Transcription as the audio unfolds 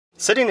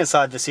Sitting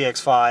inside the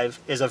CX-5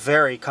 is a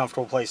very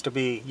comfortable place to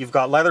be. You've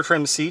got leather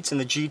trimmed seats in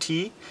the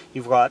GT,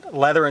 you've got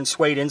leather and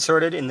suede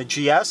inserted in the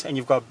GS, and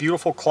you've got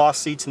beautiful cloth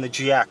seats in the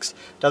GX.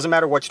 Doesn't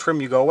matter which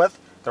trim you go with,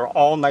 they're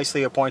all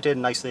nicely appointed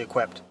and nicely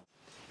equipped.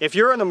 If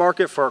you're in the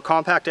market for a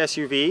compact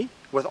SUV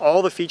with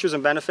all the features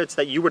and benefits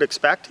that you would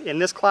expect in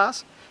this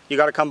class, you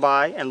got to come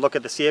by and look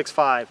at the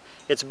CX-5.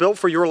 It's built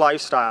for your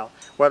lifestyle,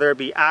 whether it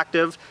be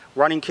active,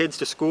 running kids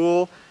to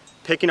school,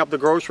 picking up the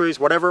groceries,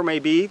 whatever it may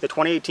be. The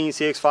 2018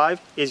 CX-5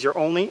 is your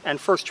only and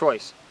first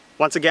choice.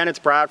 Once again, it's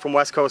Brad from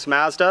West Coast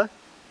Mazda.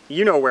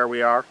 You know where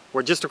we are.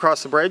 We're just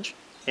across the bridge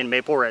in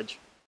Maple Ridge.